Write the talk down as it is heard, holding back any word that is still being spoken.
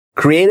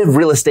Creative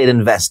real estate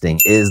investing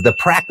is the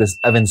practice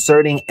of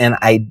inserting an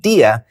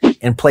idea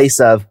in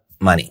place of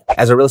money.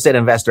 As a real estate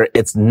investor,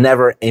 it's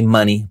never a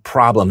money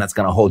problem that's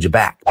going to hold you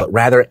back, but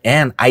rather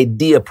an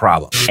idea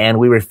problem. And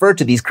we refer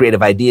to these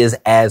creative ideas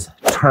as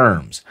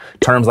terms.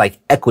 Terms like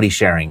equity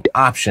sharing,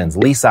 options,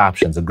 lease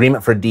options,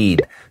 agreement for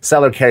deed,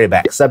 seller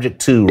carryback, subject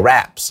to,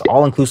 wraps,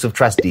 all-inclusive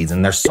trust deeds,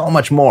 and there's so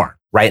much more.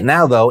 Right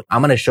now, though, I'm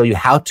going to show you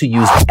how to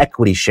use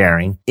equity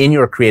sharing in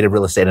your creative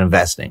real estate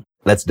investing.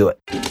 Let's do it.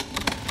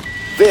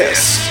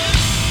 This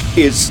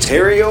is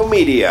Theriault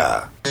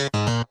Media.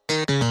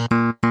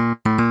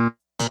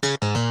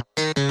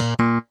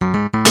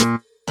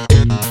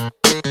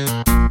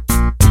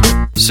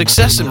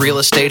 Success in real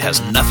estate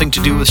has nothing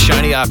to do with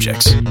shiny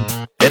objects.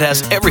 It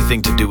has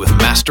everything to do with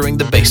mastering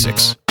the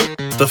basics.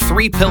 The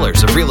 3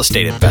 pillars of real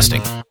estate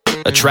investing: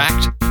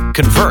 attract,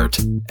 convert,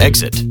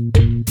 exit.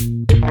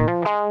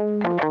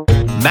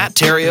 Matt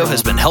Theriault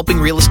has been helping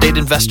real estate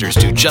investors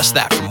do just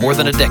that for more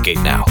than a decade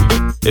now.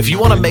 If you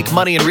want to make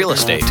money in real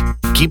estate,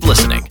 keep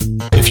listening.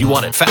 If you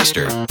want it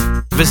faster,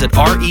 visit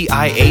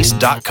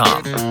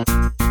reiace.com.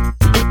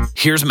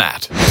 Here's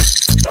Matt.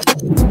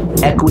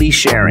 Equity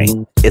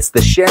sharing. It's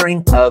the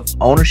sharing of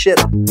ownership,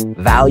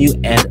 value,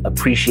 and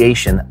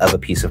appreciation of a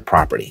piece of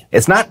property.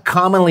 It's not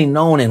commonly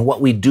known in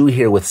what we do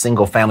here with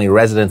single-family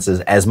residences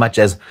as much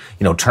as,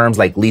 terms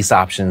like lease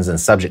options and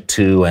subject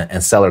to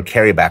and seller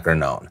carryback are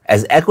known.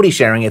 As equity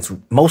sharing, it's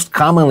most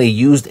commonly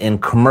used in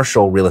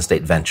commercial real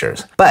estate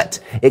ventures,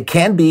 but it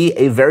can be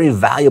a very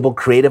valuable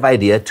creative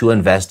idea to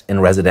invest in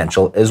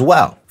residential as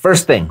well.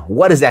 First thing,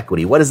 what is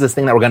equity? What is this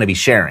thing that we're going to be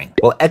sharing?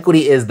 Well,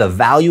 equity is the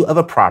value of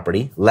a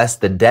property less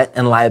the debt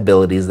and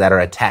liabilities that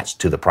are attached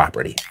to the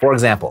property. For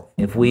example,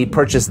 if we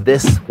purchase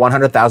this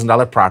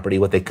 $100,000 property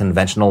with a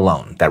conventional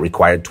loan that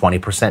required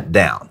 20%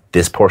 down,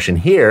 this portion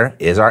here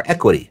is our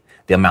equity,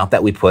 the amount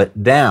that we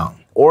put down.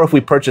 Or if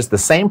we purchased the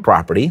same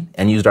property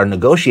and used our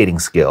negotiating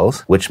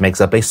skills, which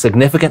makes up a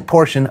significant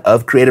portion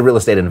of creative real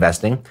estate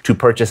investing, to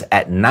purchase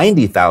at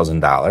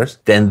 $90,000,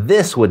 then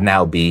this would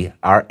now be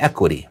our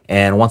equity.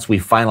 And once we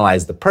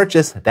finalize the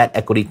purchase, that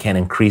equity can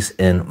increase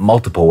in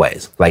multiple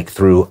ways, like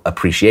through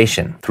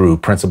appreciation, through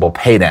principal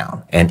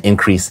paydown, an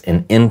increase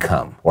in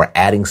income, or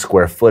adding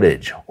square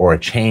footage, or a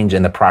change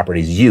in the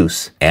property's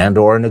use, and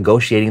or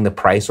negotiating the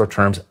price or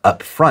terms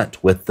up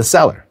front with the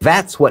seller.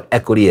 That's what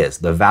equity is,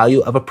 the value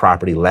of a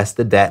property less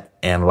the debt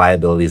and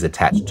liabilities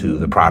attached to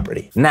the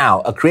property.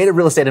 Now, a creative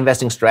real estate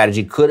investing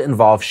strategy could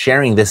involve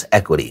sharing this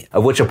equity,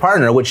 of which a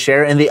partner would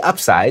share in the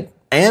upside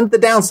and the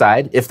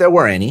downside, if there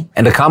were any.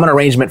 And a common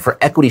arrangement for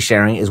equity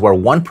sharing is where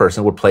one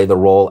person would play the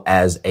role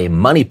as a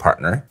money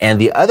partner and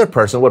the other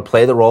person would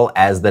play the role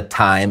as the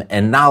time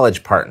and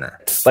knowledge partner.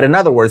 But in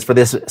other words, for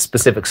this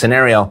specific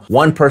scenario,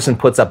 one person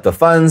puts up the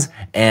funds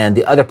and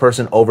the other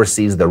person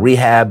oversees the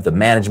rehab, the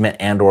management,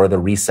 and or the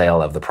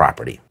resale of the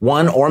property.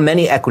 One or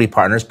many equity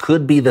partners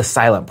could be the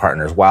silent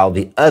partners, while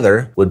the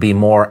other would be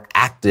more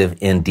active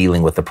in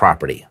dealing with the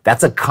property.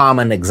 That's a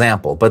common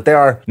example, but there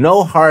are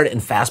no hard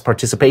and fast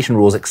participation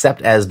rules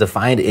except as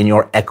defined in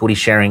your equity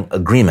sharing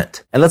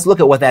agreement. And let's look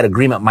at what that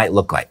agreement might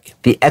look like.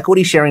 The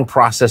equity sharing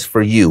process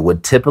for you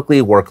would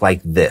typically work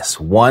like this.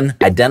 1,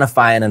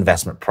 identify an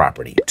investment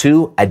property.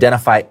 2,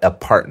 identify a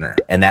partner.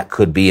 And that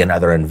could be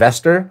another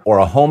investor or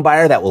a home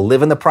buyer that will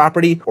live in the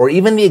property or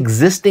even the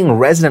existing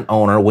resident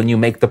owner when you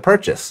make the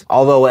purchase.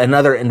 Although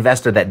another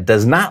investor that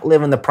does not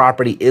live in the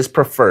property is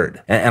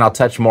preferred. And I'll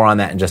touch more on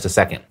that in just a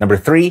second. Number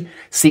 3,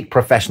 seek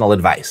professional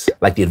advice,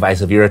 like the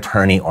advice of your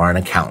attorney or an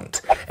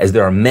accountant, as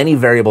there are many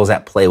variables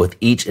at play with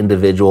each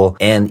individual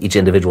and each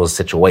individual's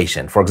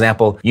situation. For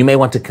example, you may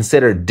want to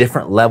consider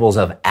different levels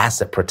of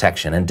asset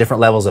protection and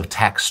different levels of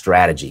tax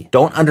strategy.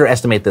 Don't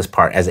underestimate this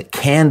part, as it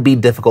can be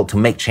difficult to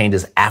make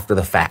changes after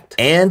the fact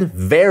and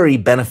very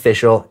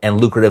beneficial and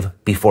lucrative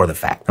before the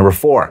fact. Number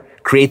 4,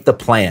 create the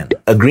plan.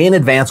 Agree in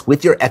advance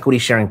with your equity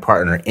sharing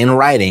partner in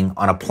writing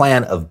on a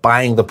plan of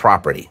buying the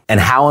property and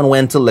how and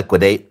when to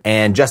liquidate.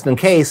 And just in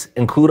case,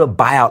 include a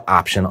buyout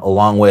option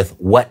along with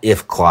what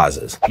if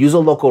clauses. Use a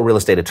local real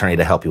estate attorney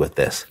to help you with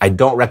this. I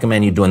don't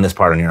recommend you doing this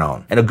part on your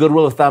own. And a good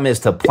rule of thumb is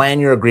to plan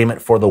your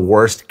agreement for the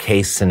worst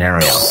case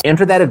scenario.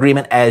 Enter that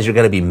agreement as you're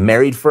going to be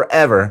married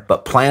forever,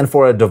 but plan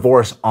for a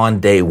divorce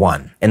on day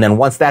 1. And then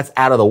once that's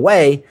out of the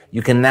way,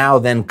 you can now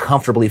then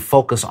comfortably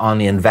focus on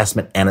the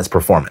investment and its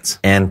performance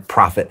and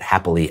profit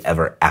happily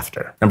ever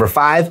after. Number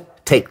 5,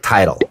 take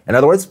title. In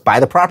other words,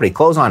 buy the property,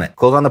 close on it,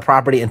 close on the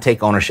property and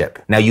take ownership.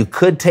 Now you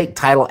could take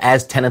title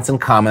as tenants in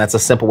common. That's a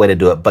simple way to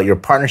do it, but your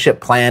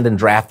partnership planned and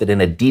drafted in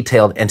a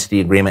detailed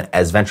entity agreement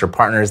as venture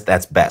partners,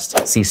 that's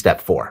best. See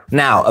step 4.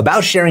 Now,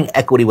 about sharing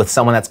equity with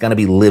someone that's going to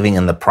be living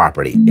in the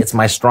property. It's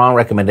my strong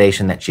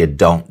recommendation that you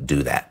don't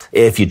do that.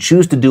 If you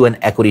choose to do an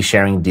equity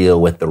sharing deal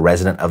with the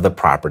resident of the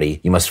property,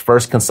 you must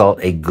first consult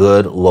a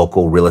good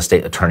local real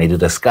estate attorney to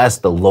discuss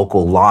the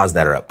local laws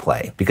that are at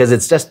play, because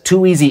it's just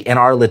too easy in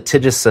our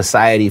litigious society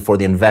society for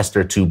the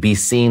investor to be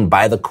seen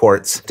by the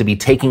courts to be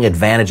taking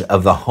advantage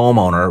of the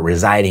homeowner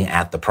residing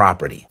at the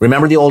property.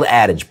 Remember the old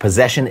adage,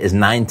 possession is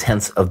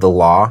 9/10 of the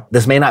law?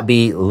 This may not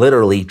be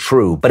literally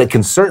true, but it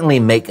can certainly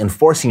make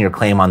enforcing your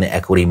claim on the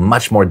equity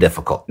much more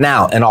difficult.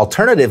 Now, an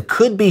alternative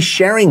could be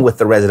sharing with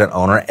the resident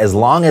owner as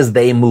long as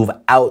they move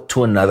out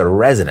to another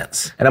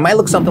residence. And it might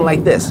look something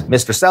like this.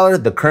 Mr. Seller,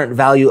 the current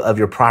value of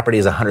your property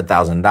is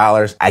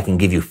 $100,000. I can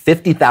give you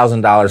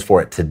 $50,000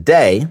 for it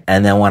today.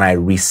 And then when I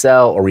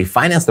resell or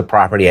refinance the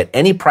property at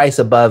any price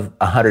above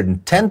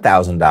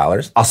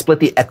 $110,000, I'll split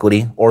the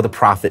equity or the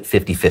profit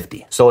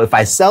 50-50. So if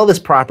I sell this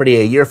property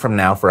a year from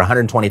now for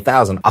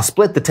 $120,000, I'll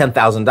split the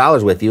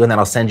 $10,000 with you and then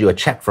I'll send you a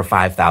check for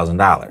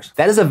 $5,000.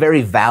 That is a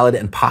very valid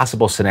and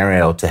possible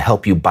scenario to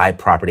help you buy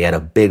property at a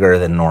bigger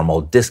than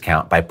normal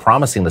discount by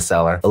promising the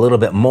seller a little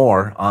bit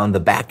more on the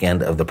back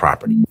end of the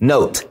property.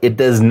 Note, it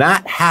does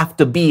not have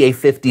to be a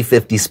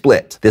 50-50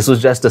 split. This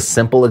was just a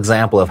simple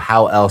example of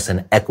how else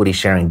an equity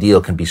sharing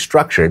deal can be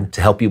structured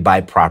to help you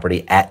buy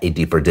property at a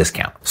deeper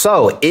discount.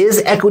 So,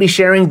 is equity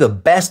sharing the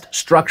best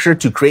structure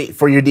to create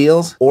for your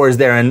deals? Or is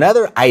there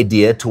another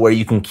idea to where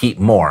you can keep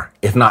more,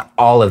 if not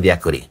all of the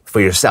equity, for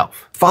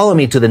yourself? Follow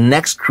me to the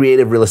next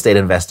creative real estate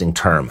investing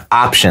term,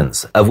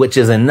 options, of which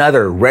is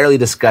another rarely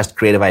discussed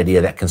creative idea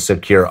that can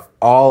secure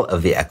all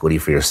of the equity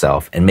for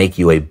yourself and make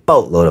you a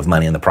boatload of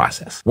money in the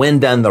process. When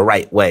done the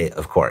right way,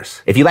 of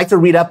course. If you'd like to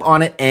read up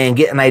on it and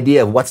get an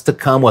idea of what's to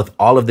come with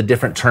all of the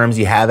different terms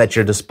you have at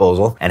your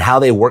disposal and how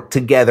they work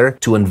together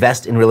to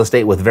invest in real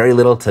estate with very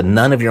little to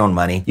none of your own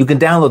money, you can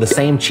download the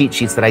same cheat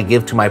sheets that I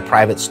give to my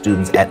private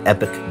students at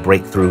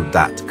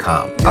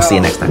epicbreakthrough.com. I'll see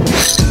you next time.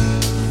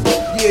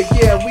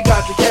 Yeah, we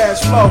got the cash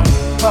flow.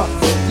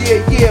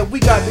 Yeah, we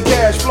got the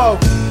cash flow.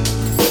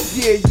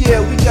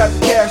 Yeah, we got the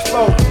cash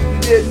flow. You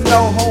didn't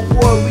know,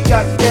 homeboy, we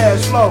got the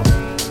cash flow.